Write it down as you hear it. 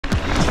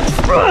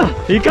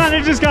You kind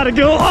of just gotta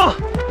go. Oh!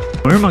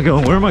 Where am I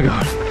going? Where am I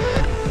going?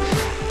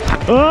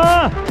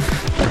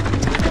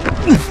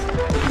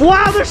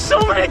 Wow, there's so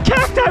many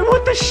cacti.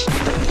 What the sh?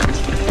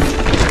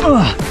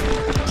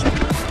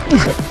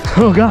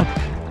 Oh God.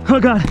 Oh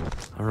God.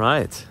 All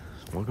right.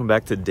 Welcome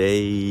back to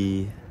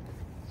day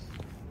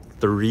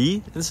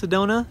 3 in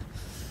Sedona.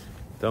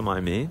 Don't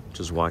mind me,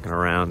 just walking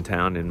around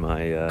town in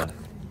my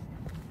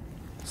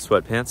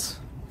sweatpants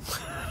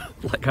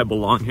like I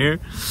belong here.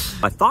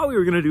 I thought we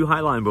were gonna do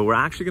HiLine, but we're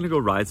actually gonna go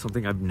ride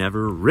something I've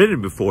never ridden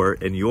before,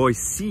 and you always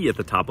see at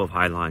the top of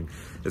HiLine.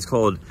 It's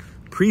called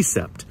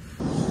Transept.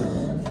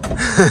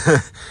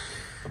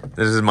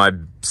 This is my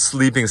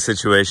sleeping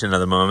situation at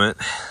the moment.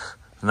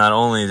 Not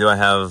only do I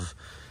have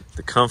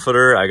the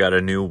comforter, I got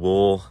a new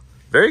wool,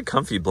 very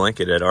comfy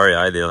blanket at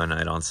REI the other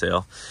night on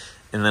sale.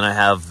 And then I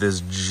have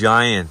this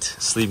giant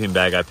sleeping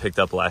bag I picked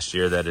up last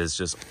year that is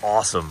just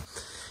awesome.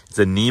 It's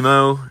a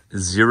Nemo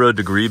 0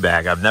 degree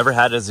bag. I've never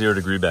had a 0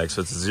 degree bag,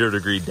 so it's a 0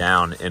 degree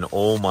down. And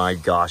oh my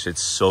gosh,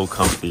 it's so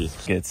comfy.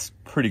 It's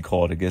pretty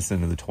cold. It gets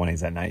into the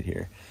 20s at night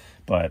here.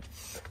 But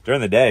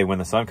during the day, when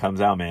the sun comes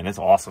out, man, it's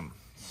awesome.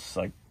 It's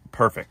like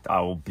perfect.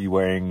 I will be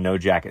wearing no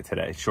jacket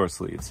today, short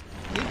sleeves.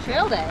 New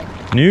trail day.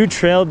 New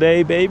trail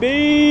day,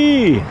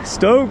 baby.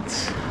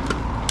 Stoked.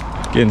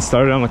 Getting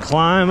started on the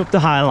climb up the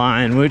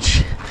HiLine,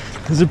 which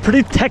is a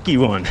pretty techy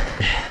one.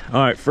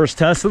 All right, first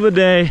test of the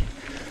day.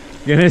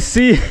 Gonna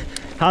see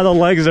how the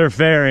legs are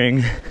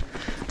faring.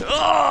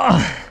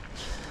 Oh!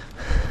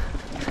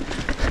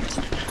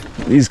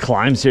 These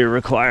climbs here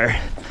require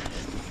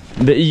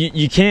that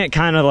you can't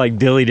kind of like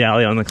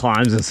dilly-dally on the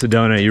climbs in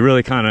Sedona. You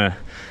really kind of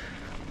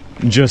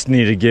just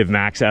need to give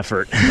max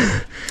effort.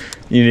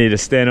 You need to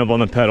stand up on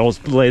the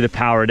pedals, lay the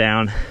power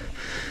down,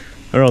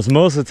 or else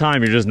most of the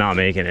time you're just not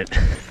making it.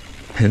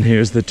 And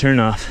here's the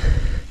turnoff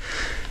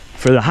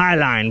for the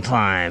HiLine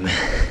climb.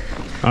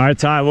 All right,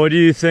 Ty, what do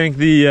you think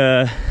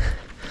the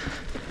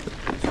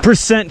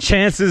percent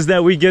chances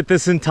that we get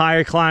this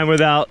entire climb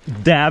without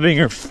dabbing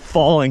or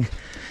falling?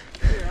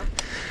 0.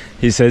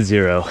 He said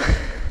 0. Ty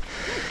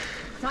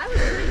was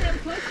pretty damn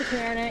close to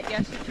clearing it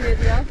yesterday, 2 days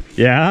ago.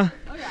 Yeah?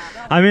 Oh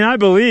yeah. I mean, I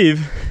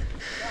believe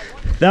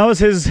that was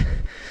his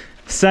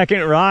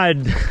second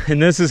ride,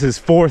 and this is his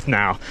 4th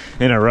now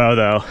in a row,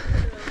 though.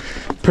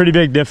 Pretty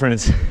big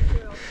difference.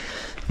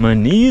 My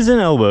knees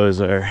and elbows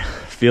are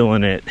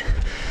feeling it.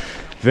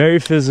 Very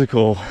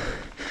physical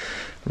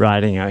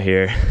riding out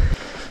here.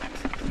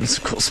 It's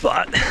a cool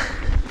spot.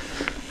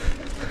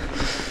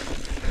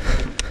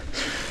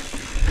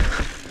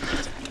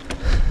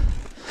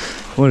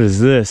 What is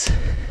this?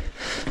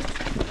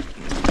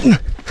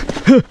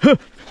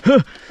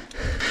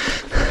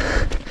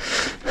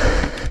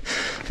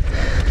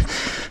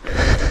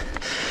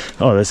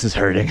 Oh, this is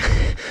hurting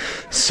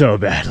so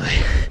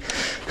badly.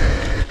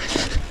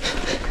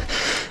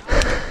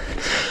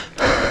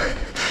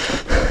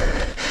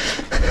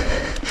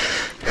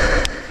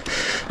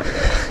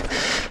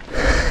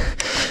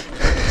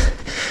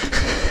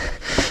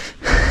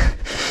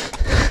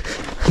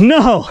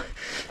 No!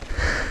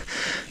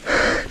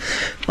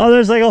 Oh,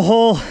 there's like a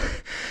whole,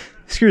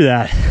 screw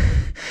that.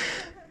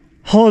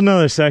 Whole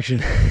another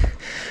section.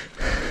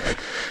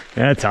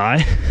 Yeah,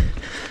 Ty.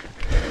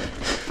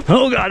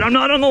 Oh God, I'm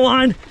not on the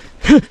line.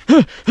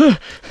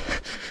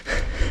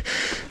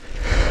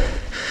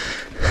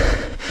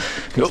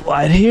 Go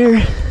wide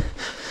here.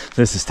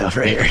 This is tough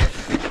right here.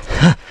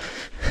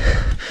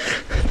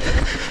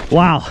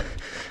 Wow.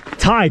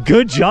 Ty,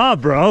 good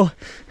job, bro.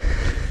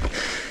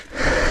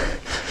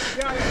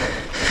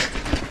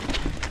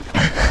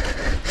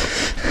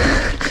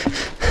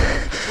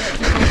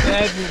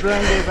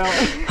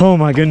 Oh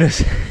my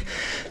goodness,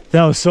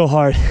 that was so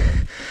hard.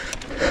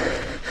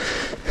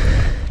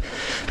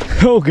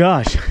 Oh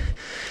gosh,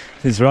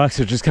 these rocks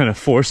are just kind of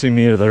forcing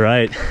me to the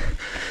right,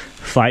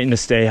 fighting to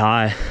stay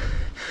high.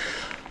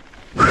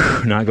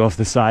 Whew, not go off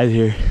the side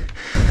here.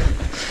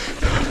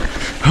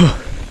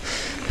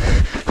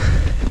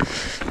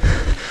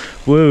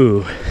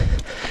 Whoa,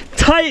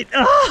 tight.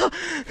 Ah!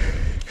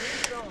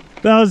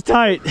 That was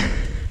tight.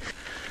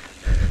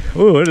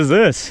 Ooh, what is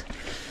this?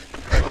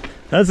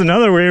 That's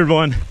another weird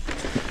one.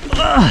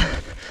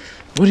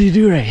 What do you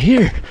do right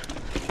here?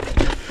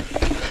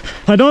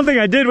 I don't think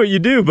I did what you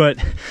do, but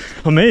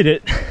I made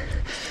it.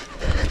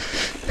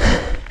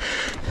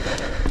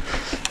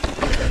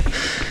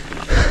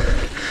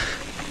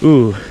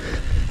 Ooh.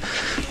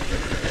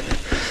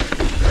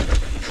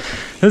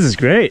 This is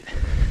great.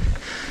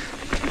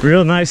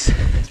 Real nice,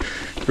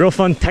 real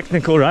fun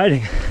technical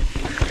riding.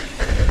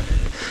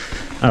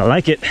 I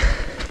like it.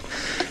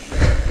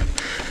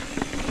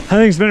 I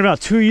think it's been about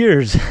 2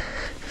 years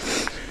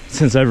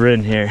since I've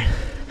ridden here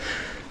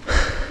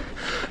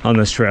on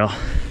this trail.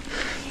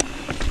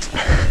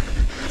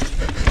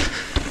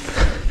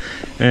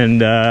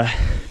 And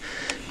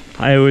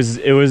it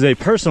was a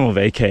personal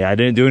vacay. I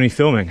didn't do any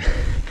filming.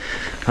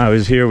 I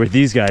was here with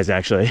these guys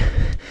actually.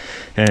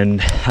 And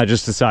I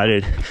just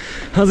decided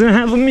I was gonna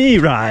have a me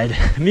ride,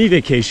 me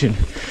vacation.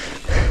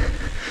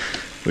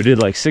 We did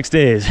like 6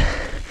 days.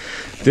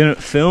 Didn't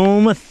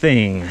film a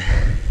thing.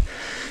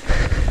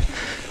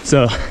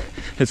 So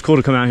it's cool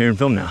to come out here and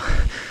film now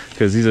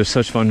because these are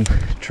such fun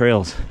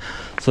trails.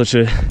 Such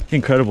an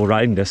incredible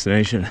riding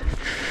destination.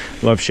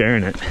 Love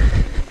sharing it.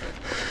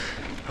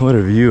 What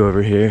a view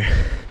over here.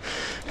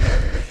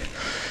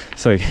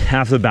 It's like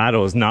half the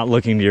battle is not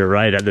looking to your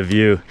right at the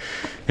view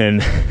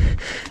and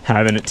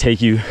having it take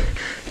you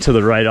to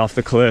the right off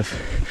the cliff,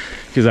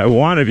 because I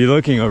want to be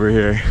looking over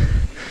here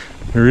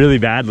really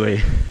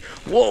badly.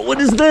 Whoa,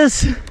 what is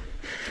this?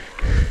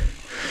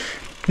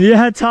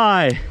 Yeah,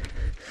 Ty.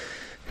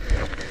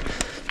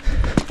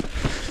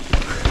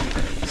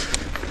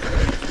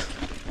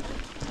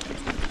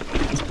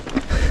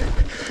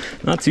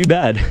 Not too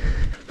bad.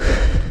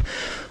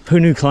 Who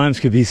knew climbs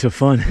could be so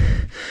fun?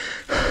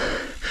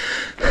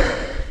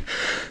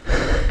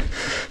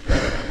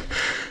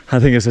 I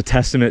think it's a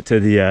testament to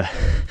the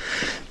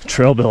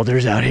trail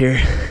builders out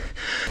here.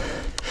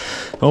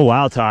 Oh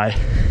wow, Ty.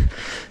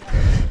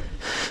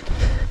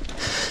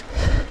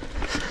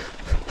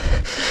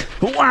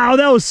 Wow,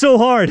 that was so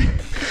hard.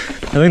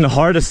 I think the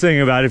hardest thing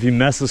about it, if you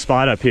mess the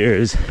spot up here,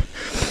 is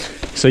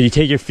so you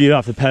take your feet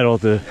off the pedal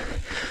to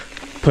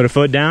put a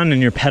foot down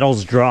and your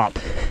pedals drop,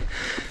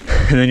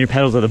 and then your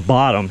pedals at the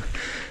bottom,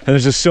 and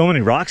there's just so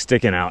many rocks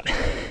sticking out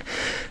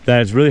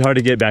that it's really hard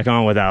to get back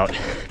on without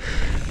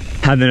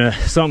having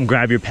something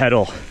grab your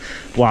pedal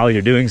while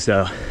you're doing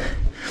so.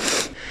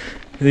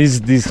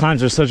 These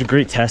climbs are such a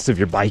great test of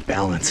your bike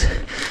balance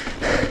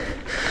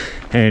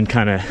and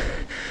kind of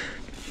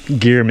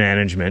gear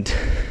management.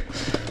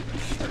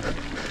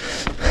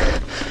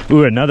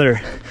 Ooh,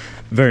 another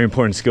very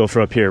important skill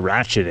for up here,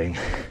 ratcheting,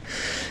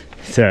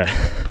 to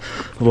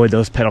avoid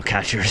those pedal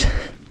catchers.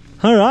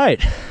 All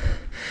right,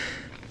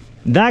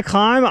 that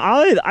climb,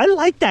 I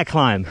like that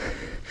climb.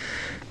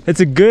 It's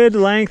a good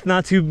length,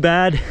 not too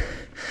bad,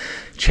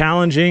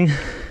 challenging,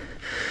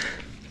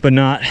 but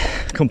not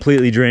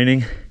completely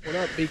draining. What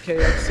up,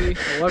 BKFC?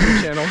 I love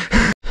your channel.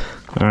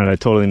 All right, I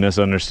totally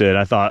misunderstood.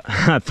 I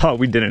thought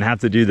we didn't have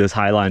to do this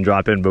HiLine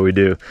drop-in, but we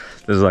do.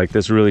 There's like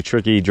this really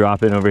tricky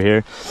drop-in over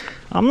here.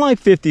 I'm like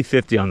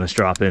 50-50 on this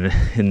drop-in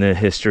in the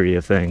history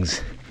of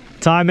things.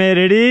 Ty made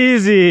it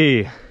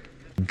easy.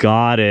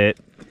 Got it.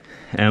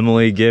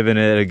 Emily giving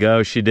it a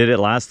go. She did it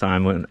last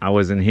time when I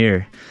wasn't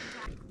here.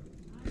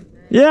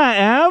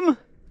 Yeah, Em?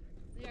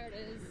 There it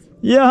is.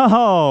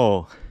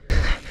 Yo!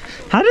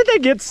 How did they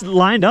get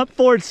lined up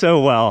for it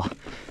so well?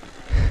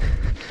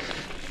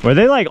 Were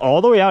they like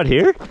all the way out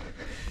here?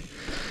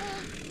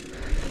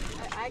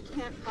 I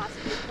can't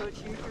possibly coach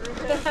you through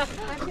this. I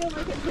feel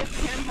like it just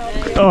can't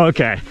help you. Oh,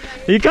 okay.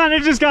 You kind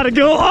of just got to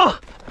go. Oh!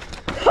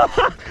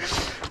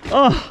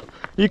 Oh,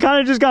 you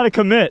kind of just got to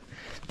commit.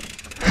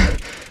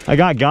 I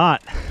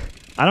got.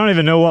 I don't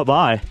even know what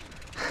by.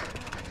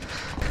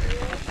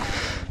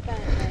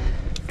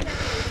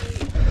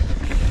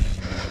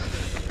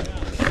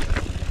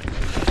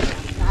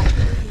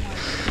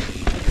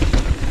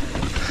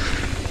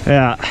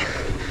 Yeah.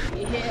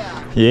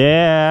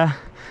 Yeah.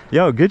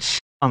 Yo, good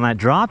shit on that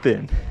drop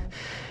in.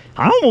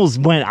 I almost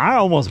went.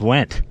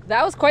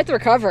 That was quite the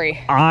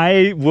recovery.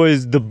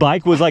 The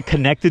bike was like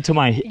connected to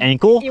my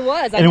ankle. It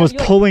was. And it was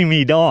pulling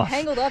me off.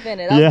 Tangled up in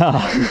it.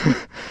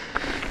 Yeah.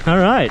 All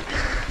right.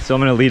 So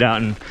I'm going to lead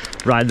out and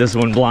ride this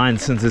one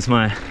blind since it's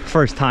my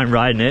first time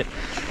riding it.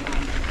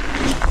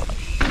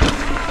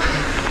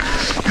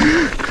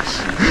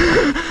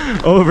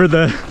 Over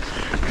the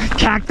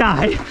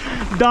cacti,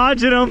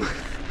 dodging them.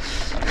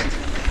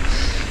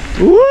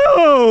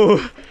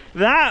 Whoa!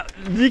 That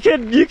you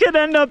could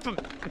end up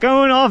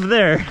going off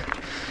there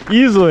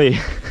easily.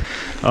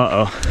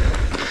 Uh-oh.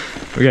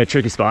 We got a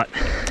tricky spot.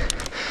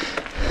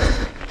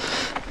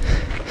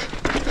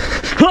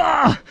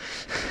 Ah!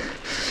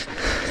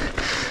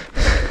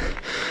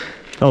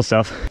 That'll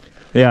stuff.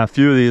 Yeah, a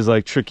few of these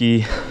like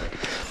tricky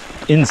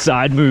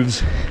inside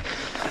moves.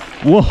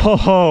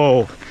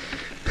 Whoa!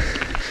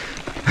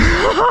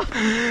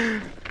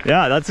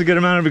 Yeah, that's a good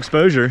amount of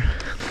exposure.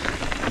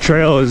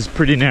 Trail is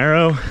pretty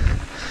narrow,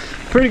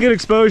 pretty good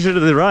exposure to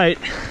the right,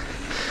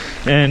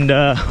 and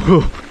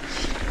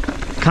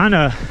kind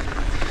of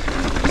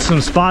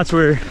some spots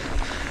where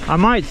I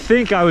might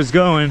think I was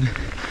going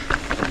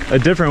a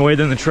different way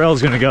than the trail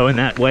is going to go, and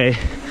that way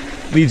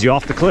leads you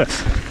off the cliff.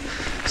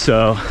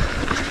 So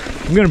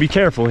I'm going to be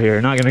careful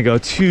here, not going to go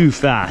too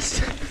fast,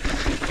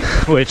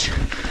 which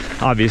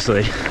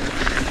obviously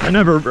I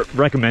never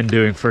recommend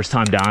doing first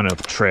time down a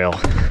trail.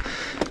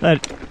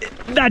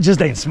 That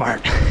just ain't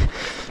smart.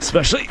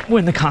 Especially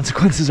when the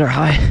consequences are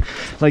high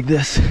like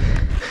this.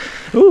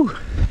 Ooh.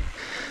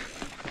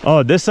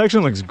 Oh, this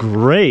section looks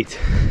great.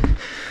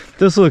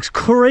 This looks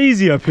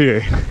crazy up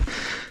here.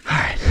 All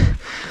right,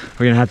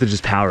 we're gonna have to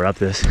just power up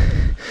this.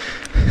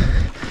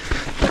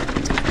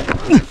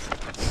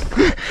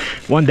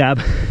 One dab,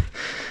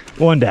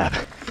 one dab.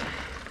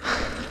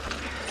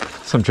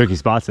 Some tricky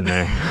spots in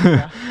there.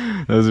 Yeah.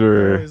 Those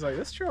were... He's like,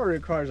 this trail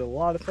requires a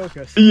lot of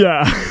focus.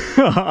 Yeah.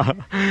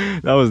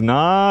 That was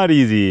not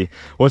easy.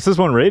 What's this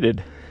one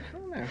rated? I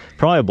don't know.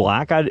 Probably a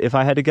black, if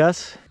I had to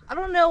guess. I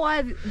don't know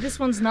why this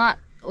one's not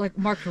like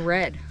marked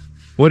red.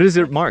 What is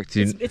it marked?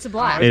 It's a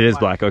black. It is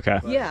black, okay.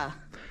 Yeah,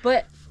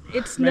 but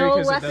it's Maybe no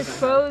 'cause it less doesn't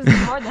exposed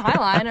hard than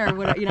HiLine or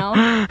whatever, you know?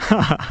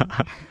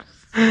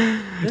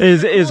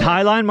 Is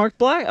HiLine marked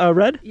black?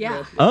 Red?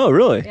 Yeah. Oh,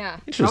 really? Yeah.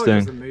 Probably Interesting.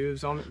 just the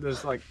moves on it.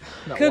 There's like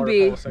that Could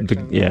be. waterfall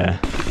section. Yeah.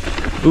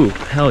 Ooh,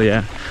 hell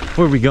yeah.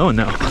 Where are we going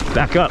now?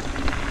 Back up.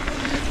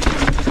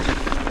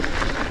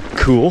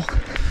 Cool.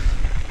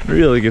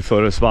 Really good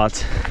photo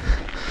spots.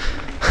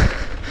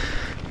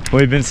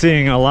 We've been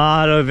seeing a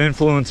lot of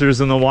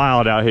influencers in the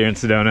wild out here in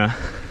Sedona.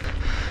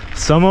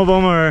 Some of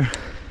them are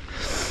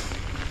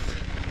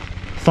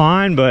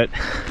fine, but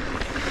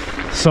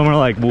some are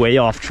like way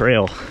off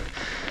trail,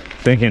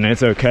 thinking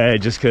it's okay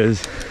just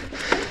because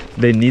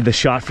they need the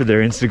shot for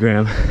their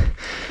Instagram.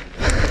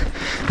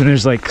 And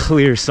there's like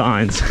clear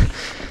signs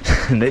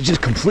and they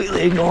just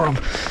completely ignore them.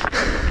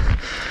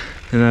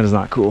 And that is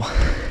not cool.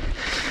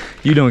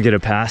 You don't get a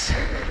pass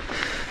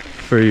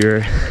for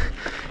your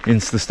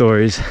Insta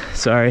stories.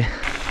 Sorry.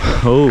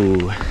 Oh.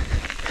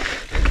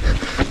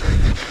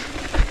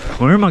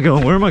 Where am I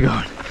going? Where am I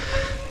going?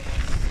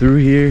 Through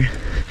here.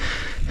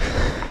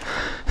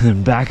 And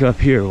then back up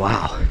here.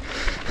 Wow.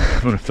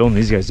 I'm gonna film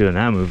these guys doing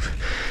that move.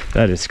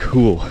 That is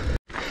cool.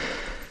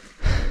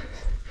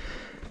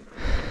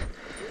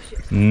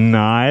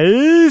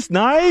 Nice,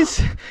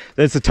 nice.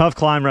 It's a tough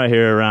climb right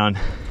here around.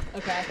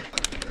 Okay.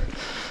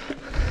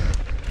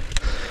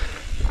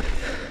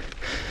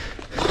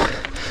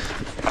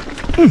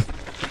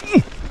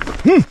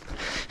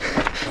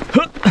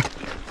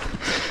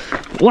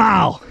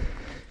 Wow.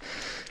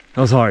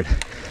 That was hard.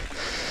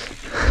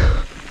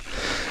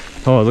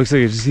 Oh, it looks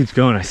like it just keeps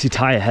going. I see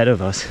Ty ahead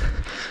of us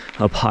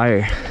up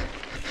higher.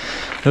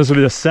 This will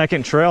be the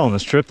second trail on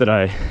this trip that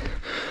I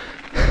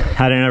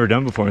hadn't ever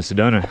done before in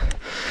Sedona.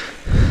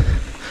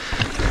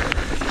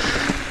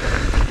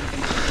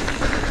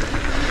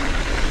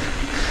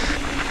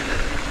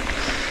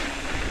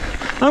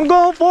 I'm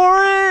going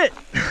for it!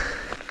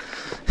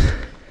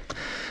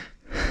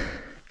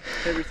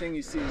 Everything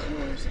you see is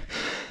yours.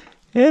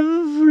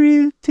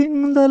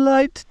 Everything the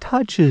light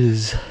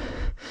touches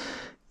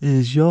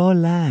is your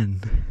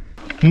land.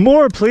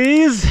 More,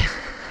 please.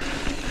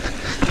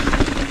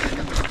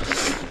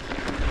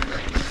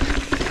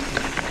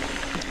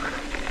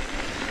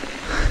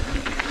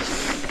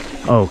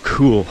 Oh,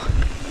 cool.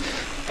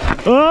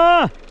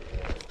 Ah!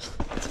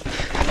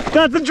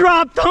 That's a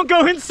drop. Don't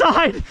go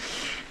inside.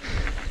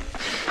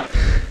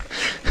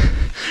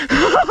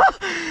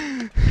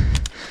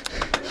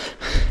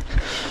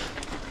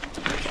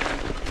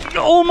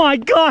 Oh my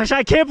gosh,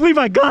 I can't believe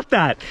I got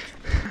that.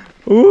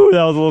 Ooh,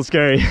 that was a little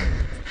scary.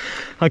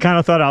 I kind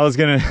of thought I was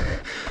gonna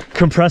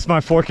compress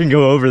my fork and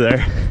go over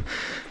there.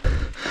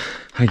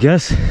 I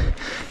guess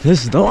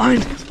this is the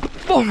line.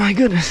 Oh my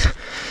goodness.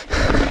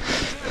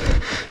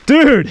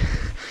 Dude,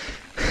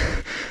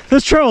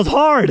 this trail is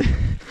hard.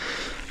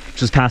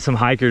 Just passed some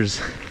hikers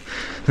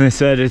and they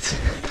said it's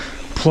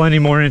plenty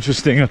more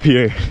interesting up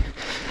here.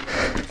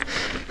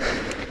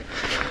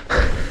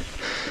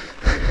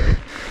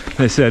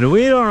 They said,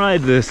 we don't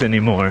ride this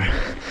anymore.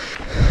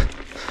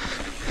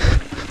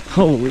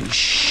 Holy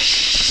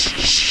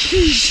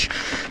sheesh.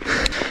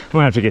 I'm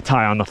gonna have to get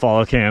Ty on the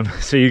follow cam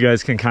so you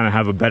guys can kind of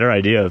have a better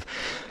idea of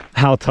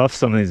how tough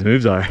some of these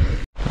moves are.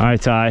 All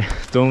right, Ty,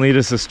 don't lead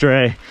us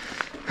astray.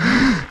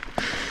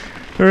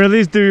 Or at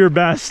least do your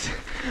best.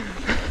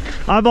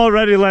 I've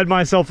already led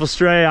myself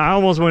astray. I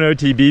almost went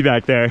OTB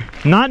back there.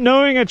 Not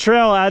knowing a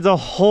trail adds a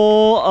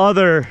whole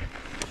other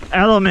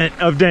element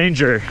of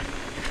danger.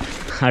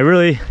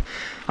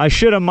 I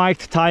should have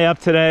mic'd Ty up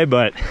today,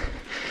 but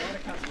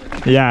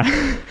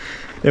yeah,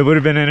 it would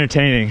have been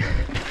entertaining.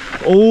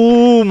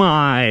 Oh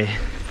my.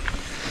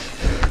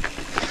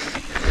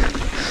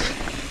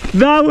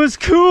 That was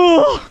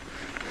cool.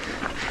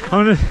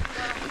 I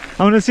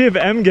wanna see if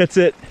M gets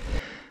it.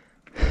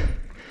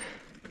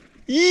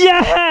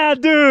 Yeah,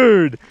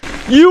 dude.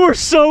 You were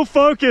so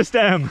focused,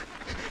 M.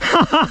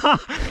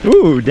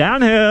 Ooh,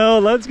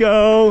 downhill, let's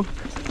go.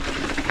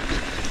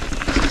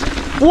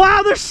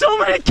 Wow, there's so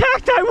many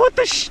cacti, what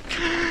the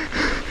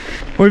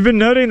We've been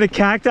noting the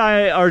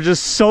cacti are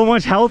just so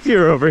much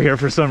healthier over here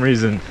for some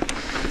reason.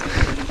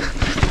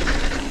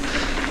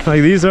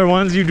 Like, these are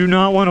ones you do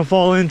not want to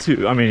fall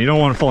into. I mean, you don't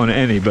want to fall into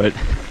any, but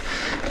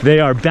they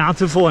are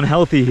bountiful and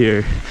healthy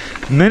here.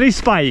 Many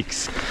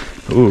spikes.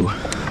 Ooh,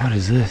 what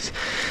is this?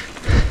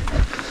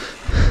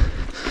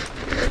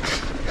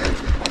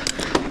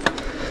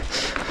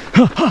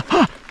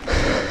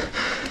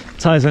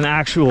 Ty's an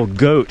actual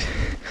goat.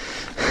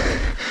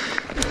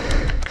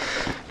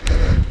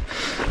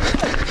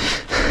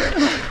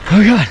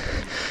 Oh God.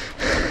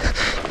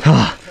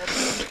 Oh.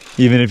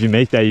 Even if you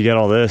make that, you get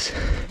all this. I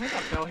think I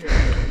fell here.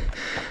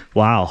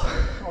 Wow.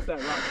 Off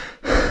that rock.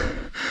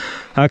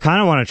 I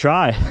kind of want to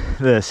try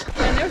this.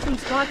 And there were some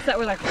spots that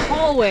were like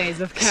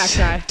hallways of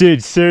cacti.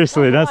 Dude,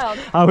 seriously, Oh, that's, wild.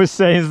 I was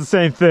saying the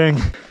same thing.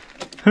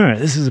 All right,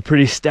 this is a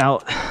pretty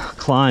stout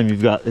climb.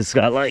 It's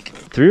got like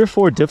 3 or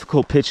 4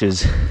 difficult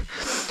pitches.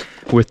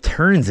 with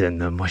turns in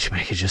them, which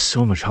make it just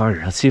so much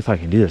harder. Let's see if I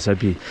can do this. I'd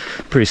be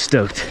pretty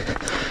stoked.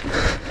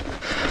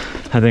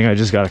 I think I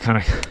just got to kind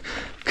of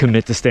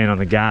commit to staying on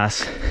the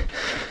gas.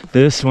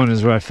 This one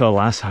is where I fell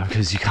last time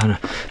because you kind of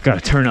got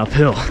to turn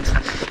uphill.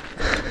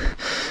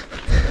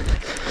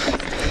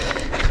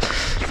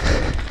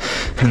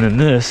 And then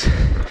this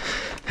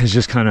is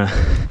just kind of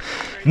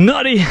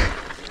nutty.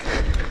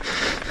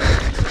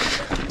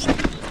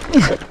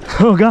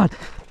 Oh God,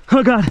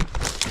 oh God.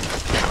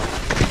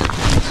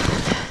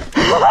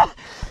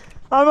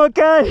 I'm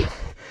okay.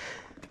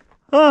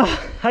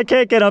 Oh, I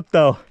can't get up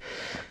though.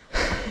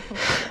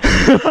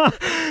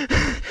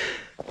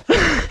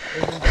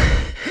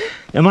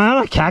 Am I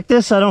on a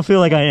cactus? I don't feel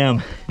like I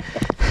am.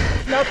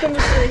 Nothing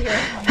to see here.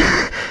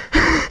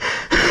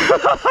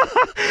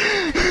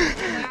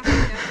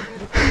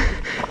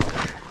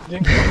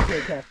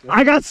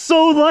 I got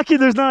so lucky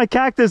there's not a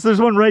cactus.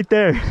 There's one right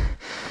there.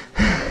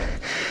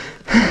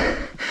 Are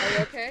you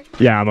okay?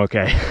 Yeah, I'm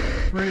okay.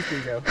 Where did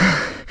you go?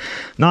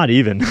 Not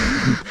even. Well,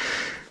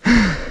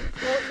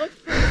 it looks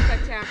pretty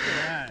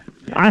spectacular.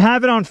 I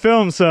have it on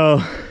film,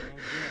 so.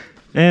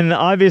 And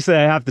obviously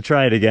I have to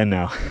try it again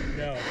now.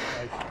 No.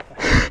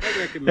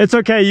 It's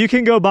okay, you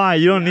can go by.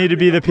 You don't need to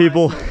be the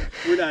people.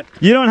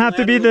 You don't have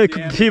to be the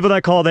people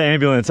that call the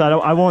ambulance.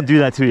 I won't do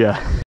that to you.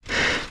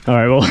 All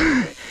right, well,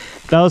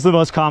 that was the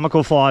most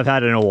comical fall I've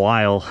had in a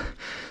while.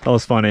 That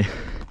was funny.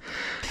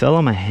 Fell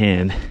on my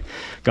hand,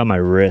 got my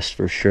wrist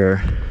for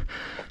sure,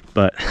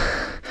 but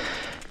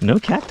no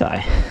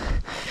cacti.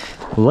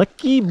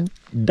 Lucky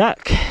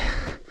duck.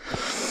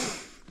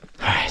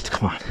 All right,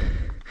 come on.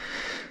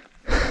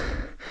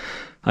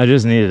 I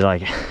just needed to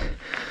like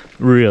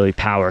really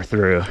power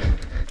through.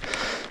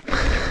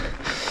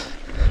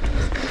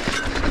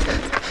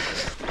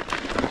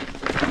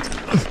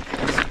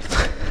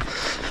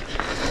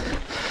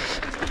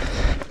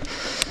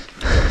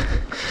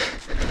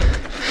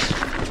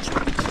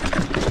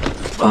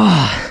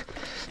 Ah,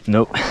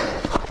 nope.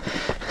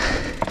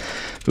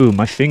 Ooh,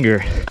 my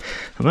finger.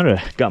 I might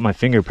have got my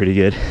finger pretty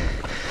good.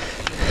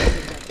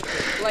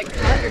 Like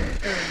cut or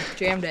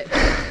jammed it?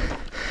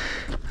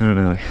 I don't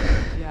know.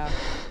 Yeah.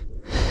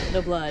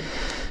 No blood.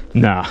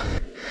 Nah.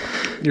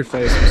 Your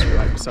face was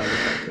right beside the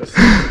cactus.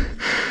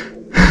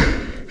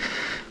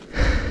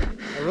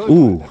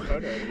 Ooh.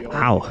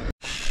 Ow.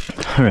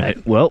 All right.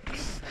 Well.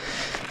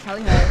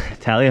 Tally ho.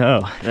 Tally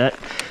ho.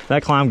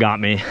 That climb got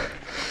me.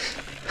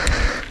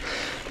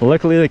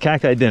 Luckily the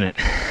cacti didn't.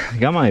 I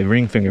got my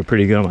ring finger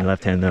pretty good on my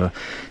left hand though.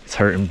 It's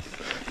hurting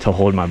to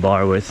hold my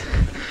bar with.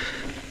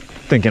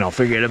 Thinking I'll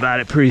forget about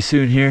it pretty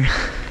soon here.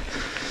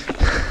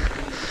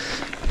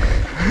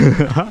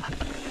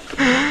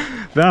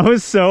 That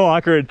was so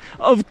awkward.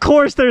 Of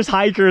course there's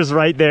hikers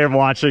right there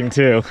watching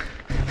too.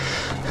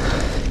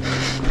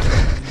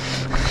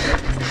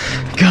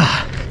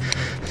 God,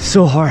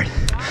 so hard.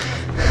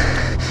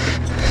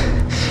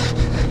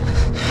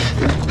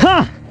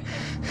 Ha!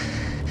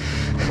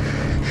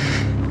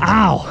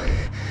 Ow!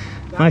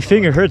 My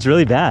finger hurts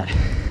really bad.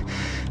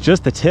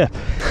 Just the tip.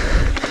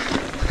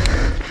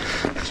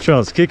 This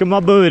trail's kicking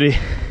my booty.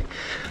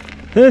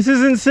 This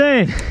is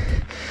insane.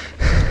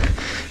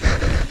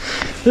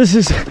 This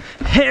is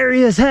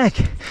hairy as heck.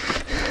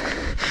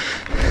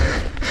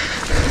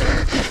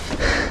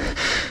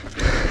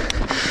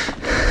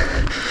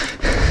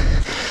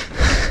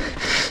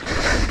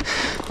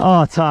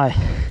 Oh, Ty.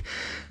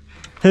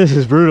 This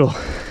is brutal.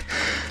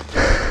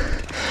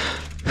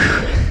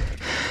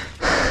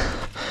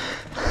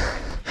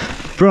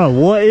 Bro,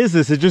 what is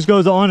this? It just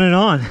goes on and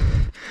on.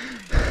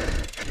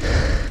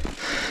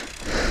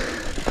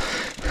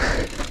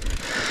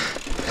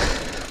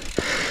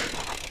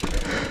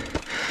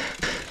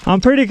 I'm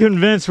pretty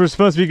convinced we're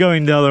supposed to be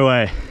going the other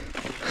way.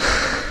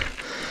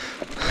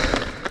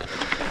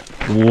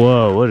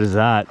 Whoa, what is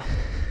that?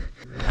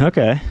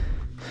 Okay,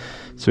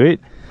 sweet.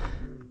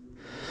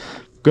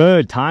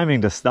 Good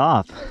timing to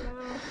stop. You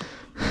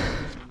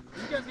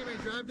guys get me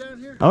to drive down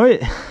here? Oh,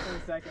 wait.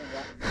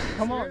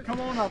 Come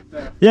on up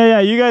there.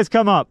 Yeah, you guys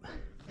come up.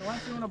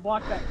 Unless you want to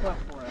block that cliff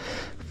for us.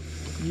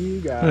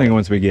 You got I think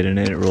once we get in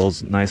it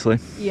rolls nicely.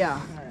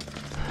 Yeah.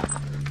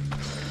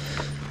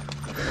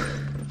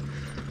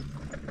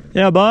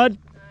 Yeah, bud.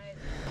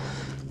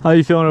 How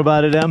you feeling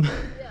about it, Em?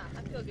 Yeah,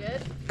 I feel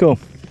good. Cool.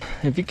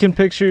 If you can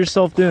picture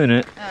yourself doing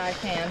it, I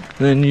can.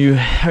 then you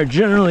are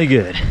generally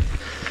good.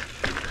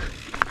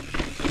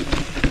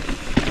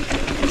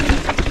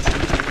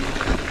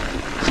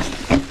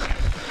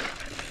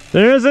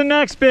 There's the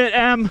next bit,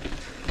 Em.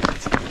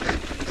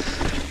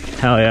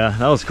 Hell yeah,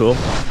 that was cool.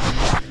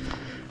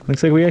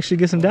 Looks like we actually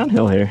get some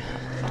downhill here.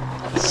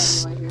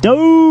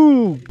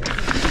 Stoked!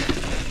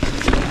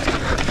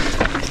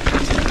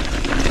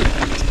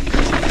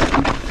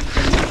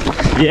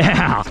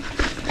 Yeah!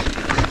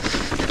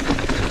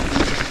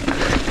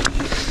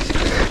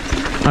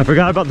 I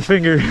forgot about the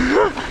finger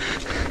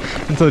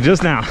until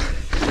just now.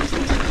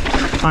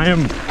 I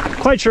am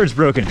quite sure it's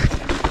broken.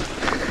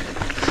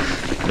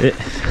 It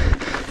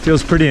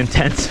feels pretty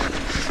intense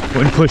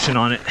when pushing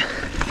on it.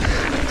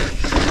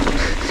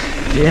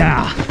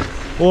 Yeah,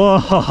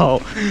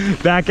 Whoa,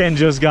 back end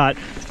just got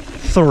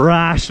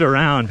thrashed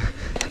around.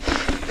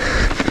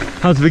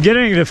 I was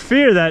beginning to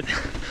fear that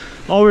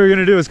all we were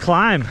gonna do is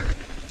climb.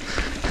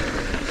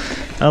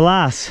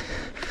 Alas,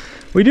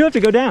 we do have to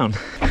go down.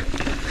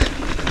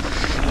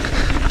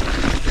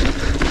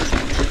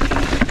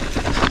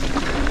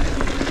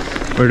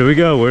 Where do we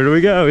go? Where do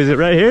we go? Is it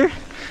right here?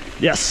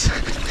 Yes.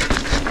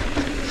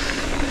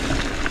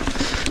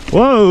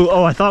 Whoa,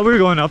 oh, I thought we were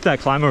going up that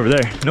climb over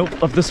there.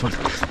 Nope, up this one.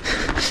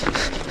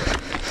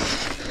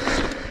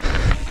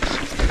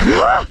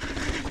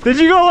 Did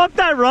you go up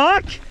that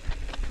rock?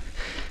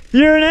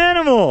 You're an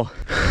animal.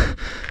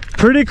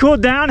 Pretty cool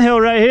downhill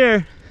right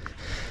here.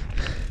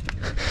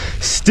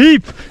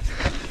 Steep.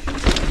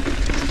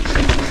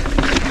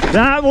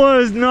 That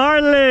was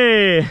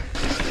gnarly.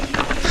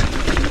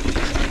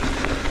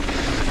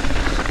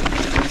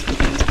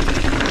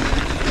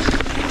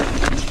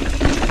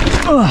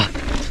 Ugh.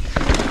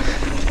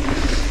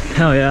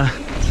 Hell yeah.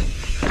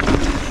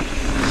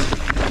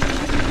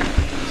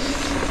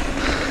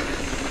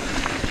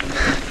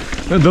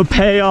 The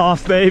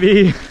payoff,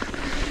 baby.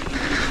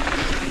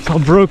 I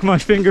broke my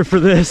finger for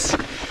this.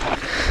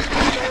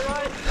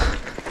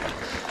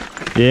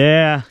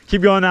 Yeah,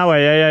 keep going that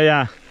way.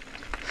 Yeah.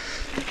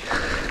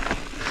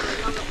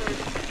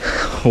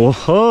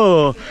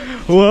 Whoa,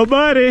 whoa,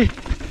 buddy.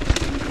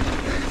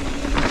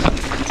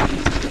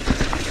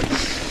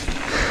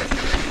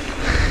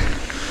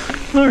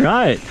 All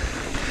right,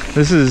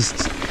 this is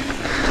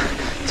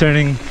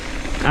turning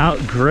out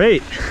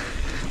great.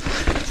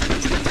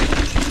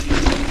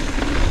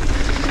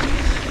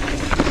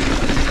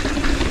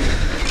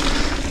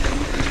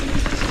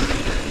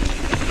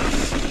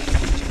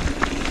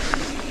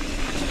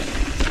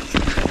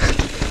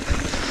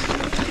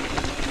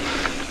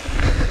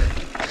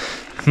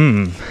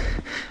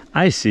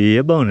 I see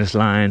a bonus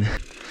line.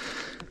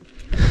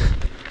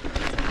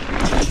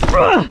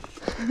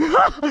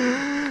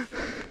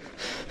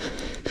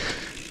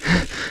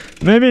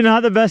 Maybe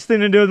not the best thing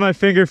to do with my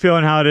finger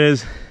feeling how it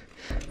is.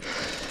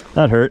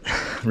 That hurt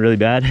really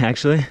bad,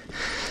 actually.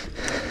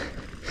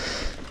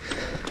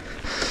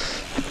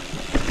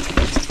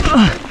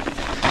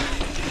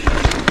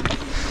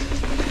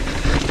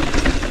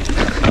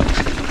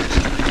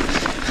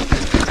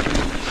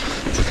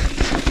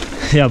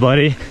 Yeah,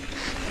 buddy.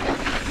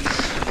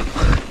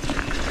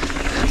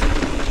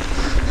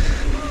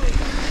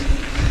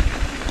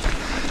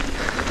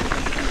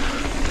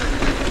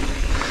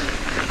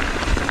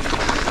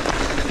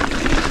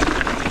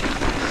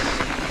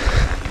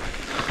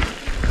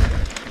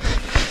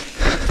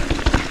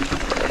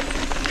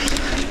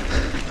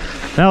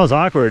 That was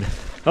awkward.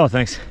 Oh,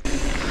 thanks.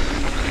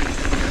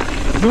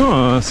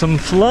 Oh, some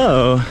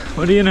flow.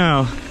 What do you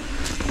know?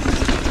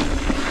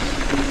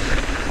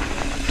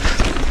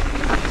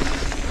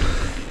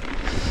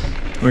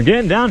 We're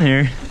getting down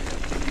here.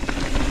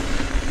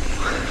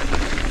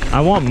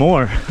 I want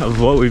more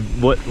of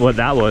what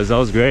that was. That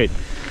was great.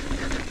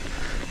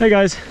 Hey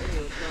guys.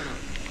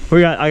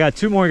 I got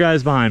 2 more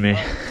guys behind me.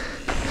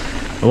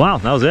 Wow,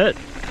 that was it.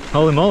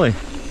 Holy moly.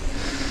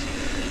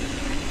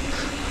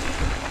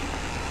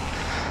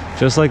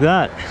 Just like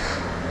that.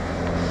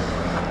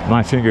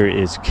 My finger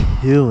is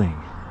killing.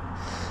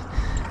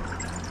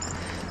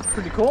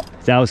 Pretty cool.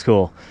 That was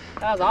cool.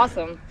 That was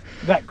awesome.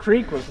 That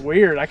creek was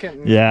weird. I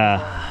couldn't.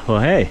 Yeah.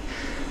 Well, hey,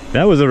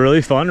 that was a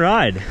really fun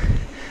ride.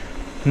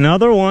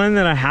 Another one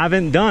that I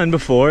haven't done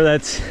before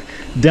that's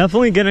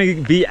definitely gonna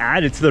be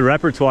added to the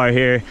repertoire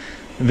here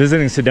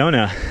visiting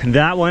Sedona.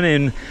 That one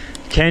in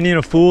Canyon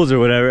of Fools or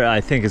whatever I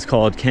think it's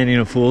called,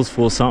 Canyon of Fools,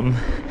 Fool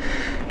something.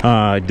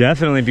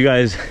 Definitely, if you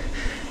guys,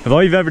 if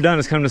all you've ever done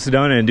is come to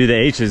Sedona and do the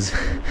H's,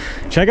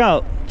 check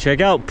out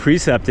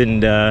Transept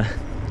and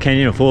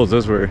Canyon of Fools.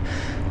 Those were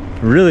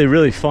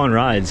really fun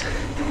rides.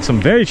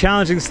 Some very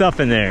challenging stuff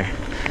in there.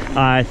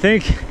 I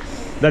think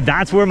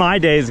that's where my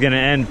day is gonna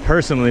end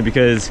personally,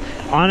 because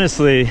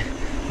honestly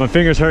my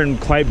finger's hurting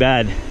quite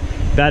bad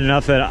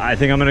enough that I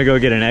think I'm gonna go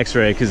get an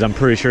x-ray, because I'm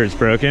pretty sure it's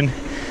broken.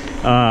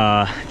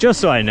 Just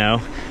so I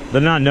know. The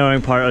not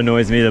knowing part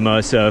annoys me the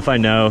most, so if I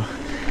know,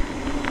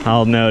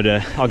 I'll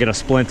get a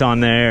splint on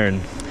there,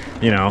 and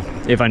you know,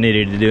 if I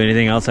needed to do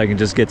anything else I can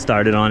just get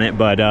started on it.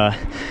 But I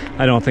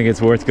don't think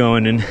it's worth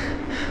going and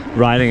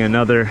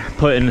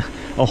putting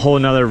a whole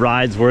nother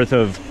ride's worth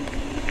of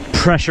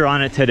pressure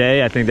on it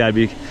today. I think that'd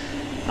be,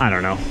 I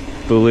don't know,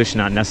 foolish,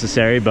 not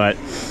necessary. But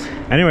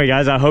anyway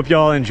guys, I hope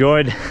y'all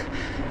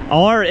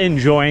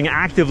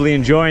actively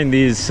enjoying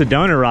these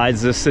Sedona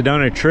rides, this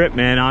Sedona trip,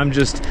 man. I'm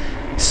just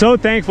so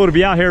thankful to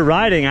be out here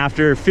riding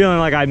after feeling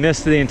like I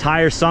missed the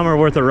entire summer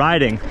worth of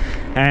riding.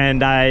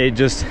 And I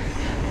just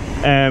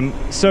am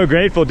so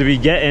grateful to be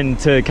getting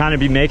to kind of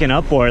be making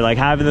up for it, like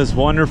having this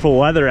wonderful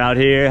weather out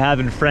here,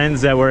 having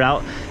friends that we're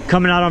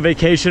coming out on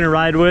vacation to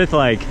ride with.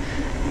 Like,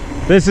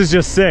 this is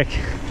just sick.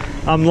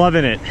 I'm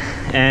loving it.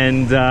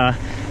 And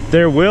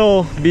there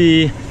will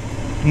be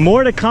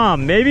more to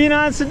come. Maybe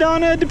not in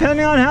Sedona,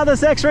 depending on how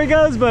this x-ray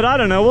goes, but I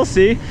don't know, we'll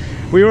see.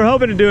 We were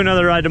hoping to do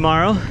another ride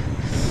tomorrow.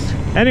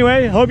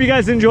 Anyway, hope you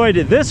guys enjoyed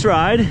this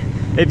ride.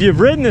 if you've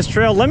ridden this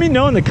trail, let me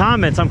know in the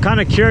comments. I'm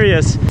kind of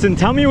curious, and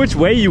tell me which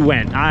way you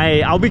went.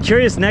 I'll be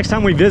curious next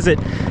time we visit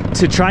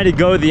to try to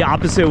go the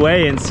opposite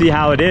way and see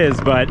how it is.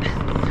 But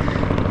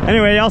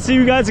anyway, I'll see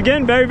you guys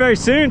again very, very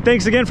soon.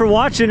 Thanks again for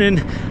watching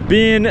and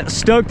being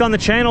stoked on the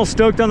channel,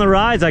 stoked on the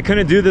rides. I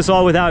couldn't do this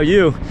all without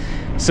you.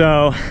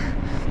 So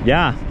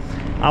yeah,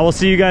 I will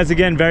see you guys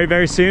again very,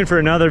 very soon for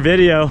another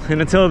video.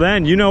 And until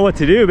then, you know what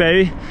to do,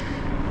 baby.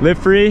 Live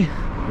free,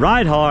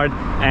 ride hard,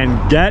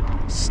 and get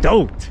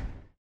stoked.